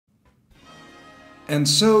And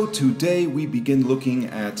so today we begin looking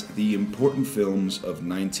at the important films of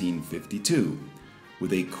 1952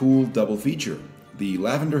 with a cool double feature, The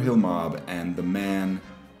Lavender Hill Mob and The Man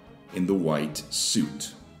in the White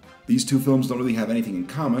Suit. These two films don't really have anything in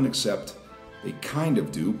common except they kind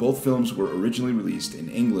of do. Both films were originally released in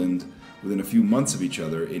England within a few months of each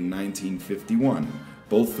other in 1951.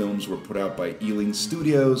 Both films were put out by Ealing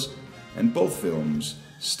Studios, and both films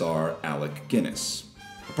star Alec Guinness.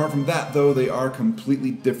 Apart from that, though, they are completely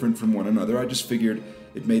different from one another. I just figured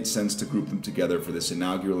it made sense to group them together for this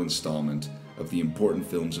inaugural installment of the important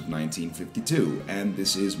films of 1952. And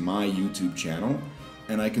this is my YouTube channel,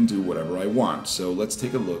 and I can do whatever I want. So let's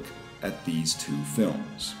take a look at these two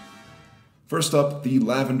films. First up, The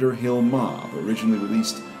Lavender Hill Mob, originally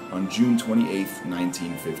released on June 28,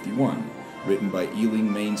 1951, written by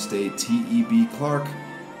Ealing mainstay T.E.B. Clarke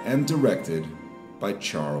and directed by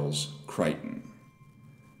Charles Crichton.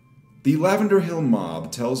 The Lavender Hill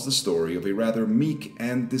Mob tells the story of a rather meek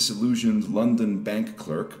and disillusioned London bank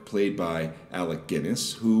clerk, played by Alec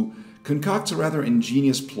Guinness, who concocts a rather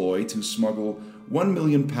ingenious ploy to smuggle £1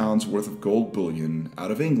 million worth of gold bullion out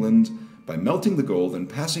of England by melting the gold and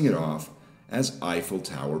passing it off as Eiffel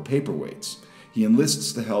Tower paperweights. He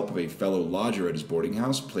enlists the help of a fellow lodger at his boarding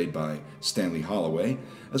house, played by Stanley Holloway,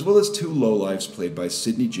 as well as two lowlifes played by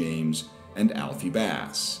Sidney James and Alfie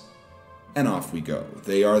Bass. And off we go.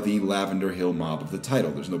 They are the Lavender Hill Mob of the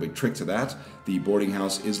title. There's no big trick to that. The boarding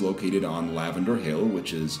house is located on Lavender Hill,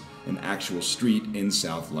 which is an actual street in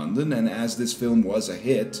South London, and as this film was a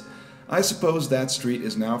hit, I suppose that street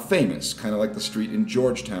is now famous, kind of like the street in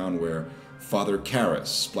Georgetown where Father Karras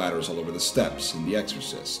splatters all over the steps in The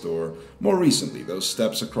Exorcist, or more recently, those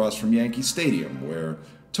steps across from Yankee Stadium where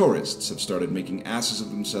tourists have started making asses of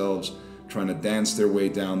themselves trying to dance their way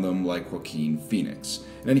down them like Joaquin Phoenix.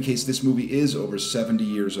 In any case, this movie is over 70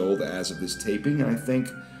 years old as of this taping, and I think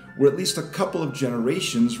we're at least a couple of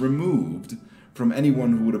generations removed from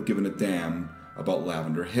anyone who would have given a damn about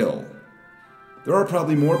Lavender Hill. There are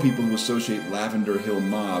probably more people who associate Lavender Hill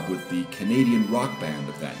Mob with the Canadian rock band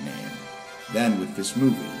of that name than with this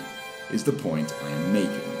movie, is the point I am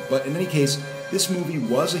making. But in any case, this movie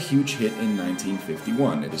was a huge hit in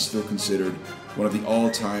 1951. It is still considered one of the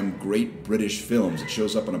all-time great British films. It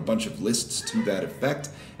shows up on a bunch of lists to that effect,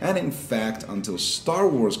 and in fact, until Star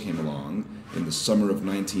Wars came along in the summer of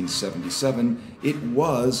 1977, it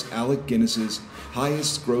was Alec Guinness's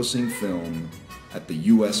highest-grossing film at the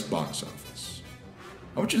US box office.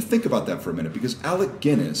 I want you to think about that for a minute, because Alec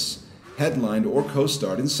Guinness headlined or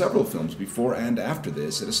co-starred in several films before and after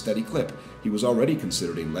this at a steady clip. He was already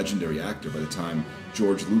considered a legendary actor by the time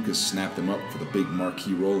George Lucas snapped him up for the big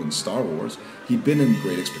marquee role in Star Wars. He'd been in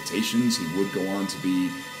Great Expectations. He would go on to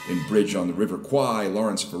be in Bridge on the River Kwai,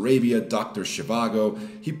 Lawrence of Arabia, Dr. Zhivago.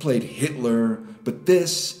 He played Hitler, but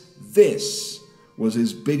this was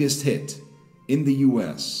his biggest hit in the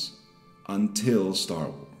US until Star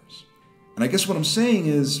Wars. And I guess what I'm saying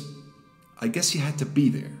is, I guess he had to be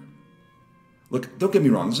there. Look, don't get me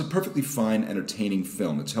wrong, this is a perfectly fine, entertaining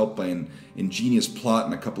film. It's helped by an ingenious plot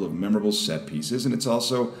and a couple of memorable set pieces, and it's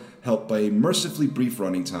also helped by a mercifully brief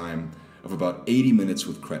running time of about 80 minutes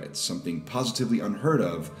with credits, something positively unheard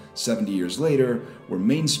of 70 years later, where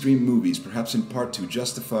mainstream movies, perhaps in part to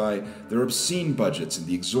justify their obscene budgets and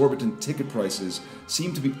the exorbitant ticket prices,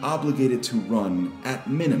 seem to be obligated to run, at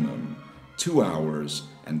minimum, 2 hours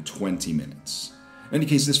and 20 minutes. In any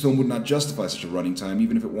case, this film would not justify such a running time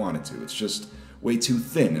even if it wanted to. It's just way too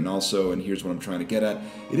thin, and also, and here's what I'm trying to get at,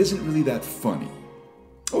 it isn't really that funny.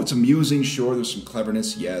 Oh, it's amusing, sure, there's some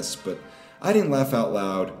cleverness, yes, but I didn't laugh out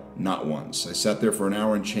loud, not once. I sat there for an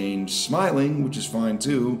hour and change, smiling, which is fine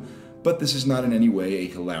too, but this is not in any way a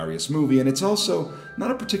hilarious movie, and it's also not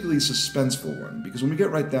a particularly suspenseful one, because when we get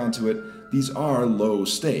right down to it, these are low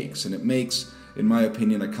stakes, and it makes, in my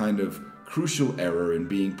opinion, a kind of crucial error in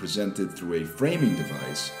being presented through a framing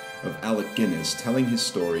device of Alec Guinness telling his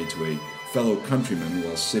story to a fellow countryman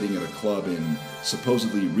while sitting at a club in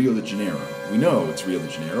supposedly Rio de Janeiro. We know it's Rio de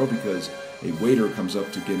Janeiro because a waiter comes up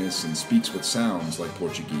to Guinness and speaks what sounds like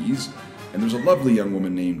Portuguese, and there's a lovely young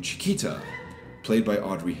woman named Chiquita, played by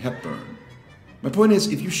Audrey Hepburn. My point is,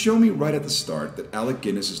 if you show me right at the start that Alec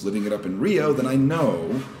Guinness is living it up in Rio, then I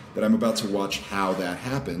know that I'm about to watch how that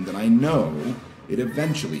happened, and I know it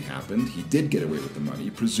eventually happened. He did get away with the money,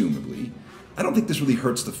 presumably. I don't think this really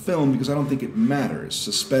hurts the film because I don't think it matters.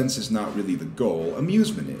 Suspense is not really the goal,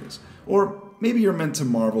 amusement is. Or maybe you're meant to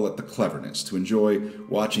marvel at the cleverness, to enjoy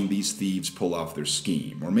watching these thieves pull off their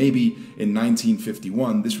scheme. Or maybe in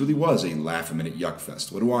 1951 this really was a laugh-a-minute yuck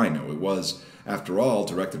fest. What do I know? It was, after all,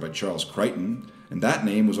 directed by Charles Crichton, And that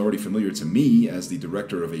name was already familiar to me as the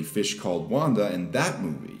director of A Fish Called Wanda and that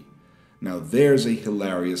movie. Now there's a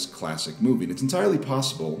hilarious classic movie, and it's entirely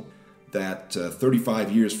possible that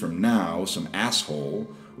 35 years from now, some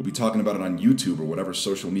asshole will be talking about it on YouTube or whatever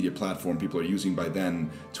social media platform people are using by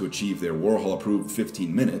then to achieve their Warhol-approved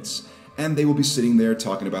 15 minutes, and they will be sitting there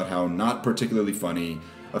talking about how not particularly funny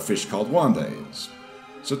A Fish Called Wanda is.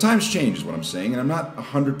 So times change is what I'm saying, and I'm not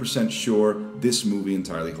 100% sure this movie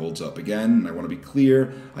entirely holds up. Again, I want to be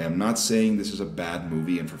clear, I am not saying this is a bad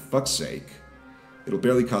movie, and for fuck's sake, it'll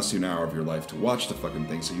barely cost you an hour of your life to watch the fucking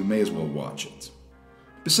thing, so you may as well watch it.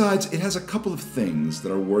 Besides, it has a couple of things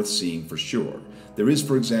that are worth seeing for sure. There is,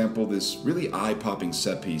 for example, this really eye-popping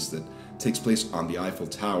set piece that takes place on the Eiffel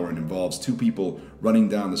Tower and involves two people running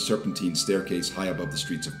down the serpentine staircase high above the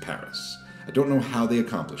streets of Paris. I don't know how they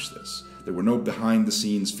accomplished this. There were no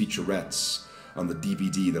behind-the-scenes featurettes on the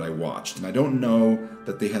DVD that I watched, and I don't know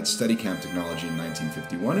that they had Steadicam technology in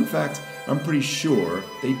 1951. In fact, I'm pretty sure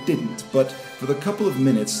they didn't. But for the couple of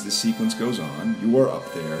minutes this sequence goes on, you are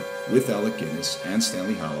up there with Alec Guinness and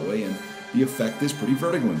Stanley Holloway, and the effect is pretty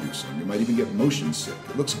vertigo-inducing. You might even get motion sick.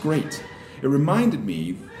 It looks great. It reminded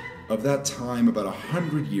me of that time about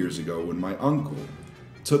 100 years ago when my uncle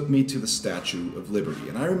took me to the Statue of Liberty.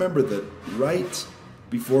 And I remember that right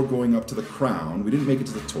before going up to the crown, we didn't make it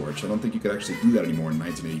to the torch. I don't think you could actually do that anymore in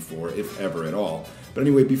 1984, if ever at all. But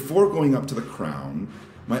anyway, before going up to the crown,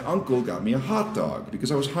 my uncle got me a hot dog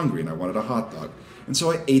because I was hungry and I wanted a hot dog. And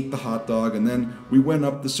so I ate the hot dog, and then we went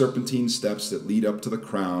up the serpentine steps that lead up to the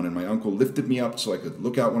crown, and my uncle lifted me up so I could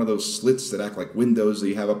look out one of those slits that act like windows that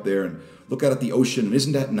you have up there and look out at the ocean, and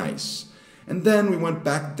isn't that nice? And then we went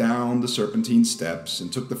back down the serpentine steps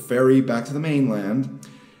and took the ferry back to the mainland.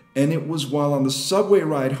 And it was while on the subway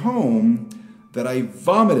ride home that I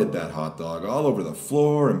vomited that hot dog all over the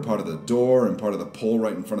floor and part of the door and part of the pole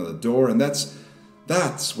right in front of the door. And that's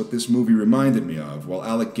what this movie reminded me of while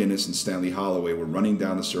Alec Guinness and Stanley Holloway were running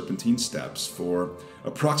down the serpentine steps for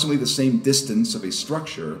approximately the same distance of a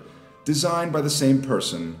structure designed by the same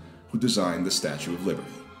person who designed the Statue of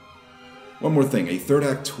Liberty. One more thing, a third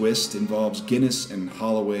act twist involves Guinness and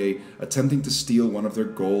Holloway attempting to steal one of their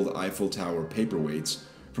gold Eiffel Tower paperweights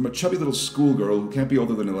from a chubby little schoolgirl who can't be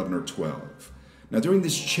older than 11 or 12. Now during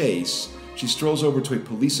this chase, she strolls over to a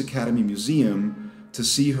police academy museum to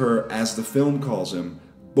see her, as the film calls him,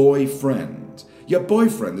 boyfriend. Yeah,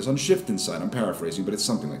 boyfriend is on shift inside, I'm paraphrasing, but it's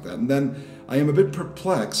something like that. And then I am a bit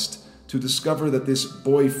perplexed to discover that this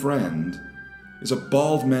boyfriend is a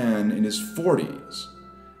bald man in his 40s.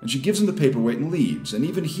 And she gives him the paperweight and leaves, and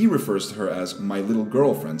even he refers to her as my little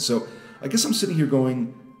girlfriend. So I guess I'm sitting here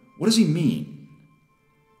going, what does he mean?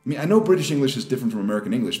 I mean, I know British English is different from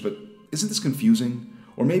American English, but isn't this confusing?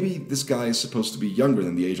 Or maybe this guy is supposed to be younger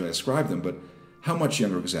than the age I ascribed him, but how much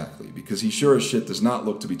younger exactly? Because he sure as shit does not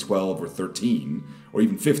look to be 12 or 13, or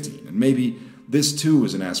even 15. And maybe this too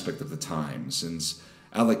is an aspect of the time, since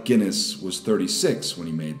Alec Guinness was 36 when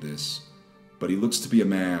he made this, but he looks to be a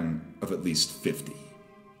man of at least 50.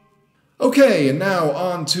 Okay, and now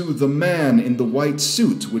on to The Man in the White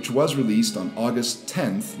Suit, which was released on August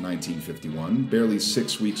 10th, 1951, barely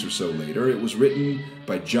 6 weeks or so later. It was written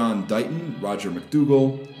by John Dighton, Roger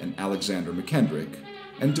McDougall, and Alexander McKendrick,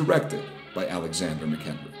 and directed by Alexander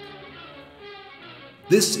McKendrick.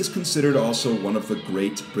 This is considered also one of the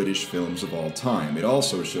great British films of all time. It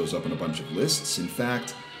also shows up in a bunch of lists. In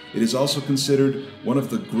fact, it is also considered one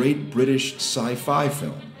of the great British sci-fi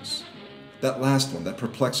films. That last one, that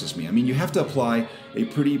perplexes me. I mean, you have to apply a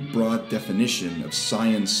pretty broad definition of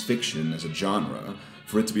science fiction as a genre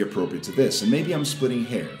for it to be appropriate to this, and maybe I'm splitting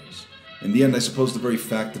hairs. In the end, I suppose the very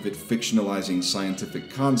fact of it fictionalizing scientific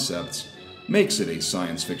concepts makes it a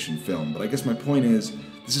science fiction film, but I guess my point is,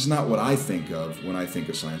 this is not what I think of when I think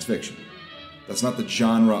of science fiction. That's not the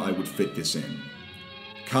genre I would fit this in.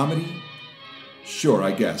 Comedy? Sure,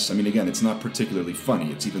 I guess. I mean, again, it's not particularly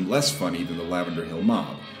funny. It's even less funny than the Lavender Hill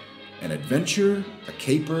Mob. An adventure, a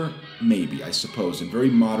caper, maybe, I suppose. In very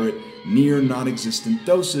moderate, near non-existent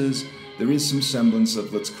doses, there is some semblance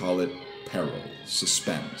of, let's call it, peril,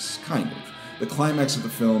 suspense, kind of. The climax of the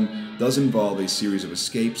film does involve a series of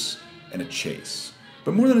escapes and a chase.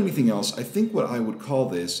 But more than anything else, I think what I would call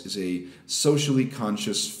this is a socially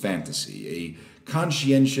conscious fantasy, a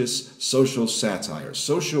conscientious social satire,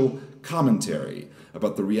 social commentary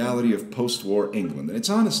about the reality of post-war England. And it's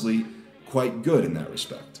honestly quite good in that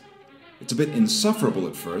respect. It's a bit insufferable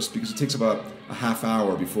at first because it takes about a half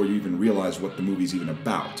hour before you even realize what the movie's even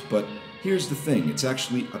about. But here's the thing, it's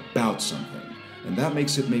actually about something. And that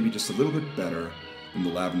makes it maybe just a little bit better than the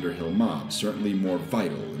Lavender Hill Mob. Certainly more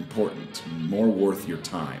vital, important, more worth your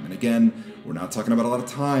time. And again, we're not talking about a lot of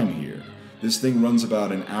time here. This thing runs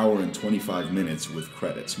about an hour and 25 minutes with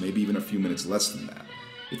credits, maybe even a few minutes less than that.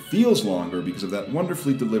 It feels longer because of that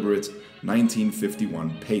wonderfully deliberate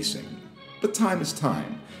 1951 pacing. But time is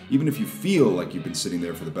time. Even if you feel like you've been sitting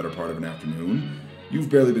there for the better part of an afternoon, you've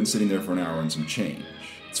barely been sitting there for an hour and some change.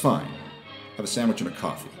 It's fine. Have a sandwich and a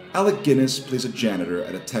coffee. Alec Guinness plays a janitor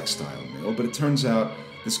at a textile mill, but it turns out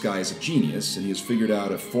this guy is a genius, and he has figured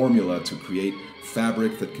out a formula to create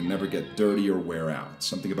fabric that can never get dirty or wear out.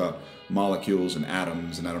 Something about molecules and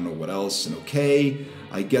atoms and I don't know what else, and okay,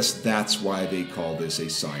 I guess that's why they call this a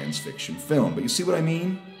science fiction film. But you see what I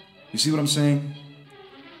mean? You see what I'm saying?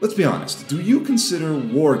 Let's be honest, do you consider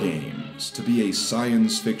War Games to be a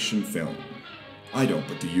science fiction film? I don't,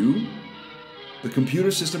 but do you? The computer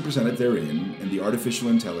system presented therein and the artificial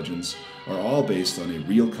intelligence are all based on a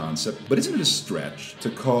real concept, but isn't it a stretch to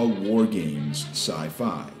call War Games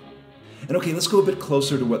sci-fi? And okay, let's go a bit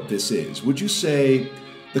closer to what this is. Would you say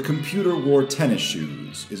The Computer Wore Tennis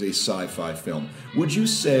Shoes is a sci-fi film? Would you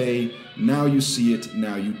say Now You See It,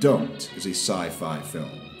 Now You Don't is a sci-fi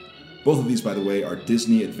film? Both of these, by the way, are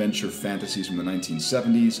Disney adventure fantasies from the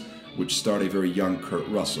 1970s, which starred a very young Kurt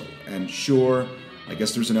Russell. And sure, I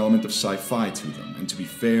guess there's an element of sci-fi to them. And to be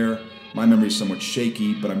fair, my memory is somewhat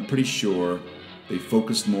shaky, but I'm pretty sure they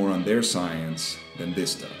focused more on their science than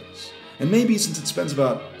this does. And maybe since it spends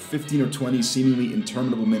about 15 or 20 seemingly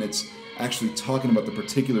interminable minutes actually talking about the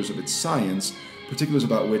particulars of its science, particulars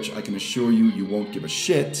about which I can assure you you won't give a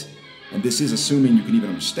shit, and this is assuming you can even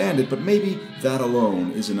understand it, but maybe that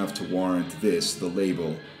alone is enough to warrant this, the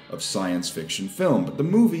label of science fiction film. But the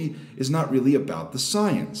movie is not really about the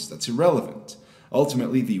science. That's irrelevant.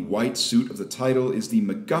 Ultimately, the white suit of the title is the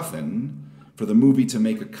MacGuffin for the movie to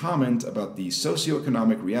make a comment about the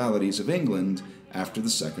socioeconomic realities of England after the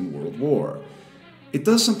Second World War. It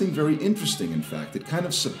does something very interesting, in fact. It kind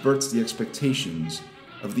of subverts the expectations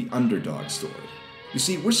of the underdog story. You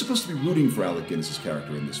see, we're supposed to be rooting for Alec Guinness's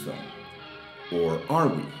character in this film. Or are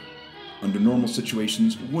we? Under normal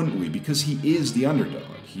situations, wouldn't we? Because he is the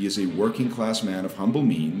underdog. He is a working-class man of humble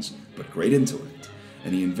means, but great intellect.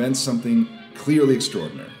 And he invents something clearly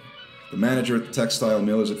extraordinary. The manager at the textile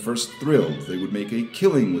mill is at first thrilled they would make a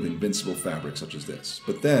killing with invincible fabric such as this.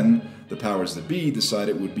 But then, the powers that be decide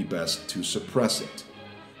it would be best to suppress it.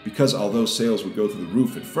 Because although sales would go through the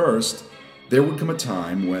roof at first, there would come a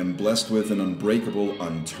time when, blessed with an unbreakable,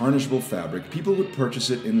 untarnishable fabric, people would purchase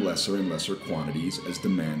it in lesser and lesser quantities as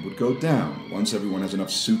demand would go down. Once everyone has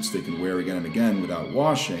enough suits they can wear again and again without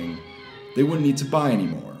washing, they wouldn't need to buy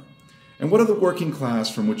anymore. And what of the working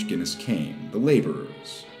class from which Guinness came? The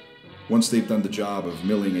laborers. Once they've done the job of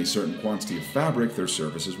milling a certain quantity of fabric, their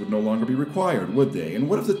services would no longer be required, would they? And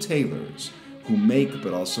what of the tailors, who make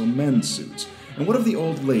but also mend suits? And what of the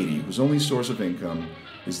old lady, whose only source of income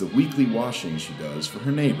is the weekly washing she does for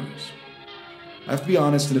her neighbors? I have to be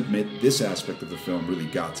honest and admit this aspect of the film really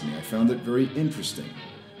got to me. I found it very interesting,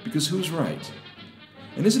 because who's right?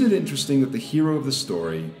 And isn't it interesting that the hero of the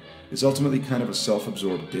story is ultimately kind of a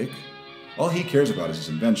self-absorbed dick? All he cares about is his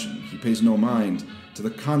invention. He pays no mind to the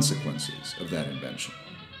consequences of that invention.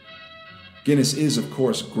 Guinness is, of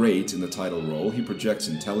course, great in the title role. He projects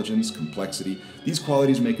intelligence, complexity. These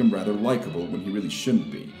qualities make him rather likable when he really shouldn't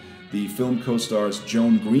be. The film co-stars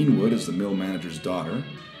Joan Greenwood as the mill manager's daughter.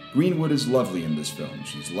 Greenwood is lovely in this film.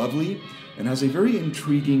 She's lovely and has a very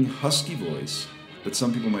intriguing, husky voice that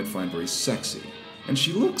some people might find very sexy. And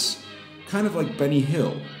she looks kind of like Benny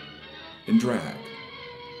Hill in drag.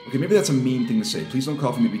 Okay, maybe that's a mean thing to say. Please don't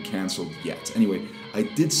call for me to be canceled yet. Anyway, I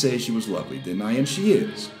did say she was lovely, didn't I? And she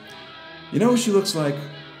is. You know who she looks like?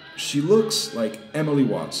 She looks like Emily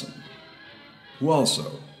Watson, who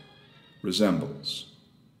also resembles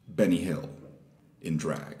Benny Hill in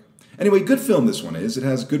drag. Anyway, good film this one is. It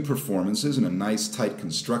has good performances and a nice, tight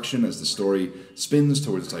construction as the story spins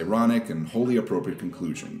towards its ironic and wholly appropriate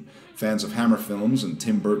conclusion. Fans of Hammer films and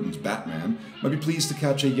Tim Burton's Batman might be pleased to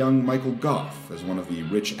catch a young Michael Gough as one of the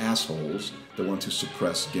rich assholes that want to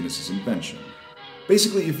suppress Guinness's invention.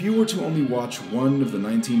 Basically, if you were to only watch one of the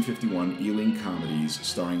 1951 Ealing comedies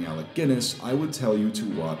starring Alec Guinness, I would tell you to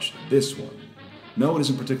watch this one. No, it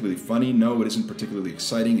isn't particularly funny, no, it isn't particularly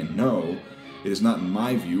exciting, and no, it is not, in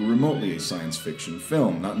my view, remotely a science fiction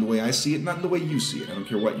film. Not in the way I see it, not in the way you see it, I don't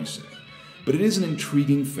care what you say. But it is an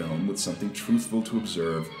intriguing film with something truthful to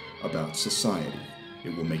observe about society.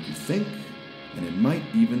 It will make you think, and it might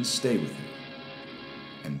even stay with you.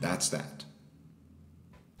 And that's that.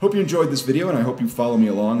 Hope you enjoyed this video, and I hope you follow me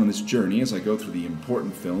along on this journey as I go through the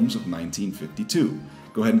important films of 1952.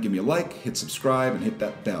 Go ahead and give me a like, hit subscribe, and hit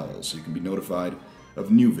that bell so you can be notified of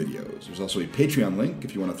new videos. There's also a Patreon link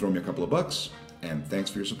if you want to throw me a couple of bucks, and thanks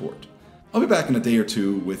for your support. I'll be back in a day or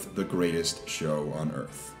two with the greatest show on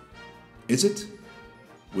earth. Is it?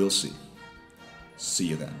 We'll see. See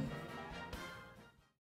you then.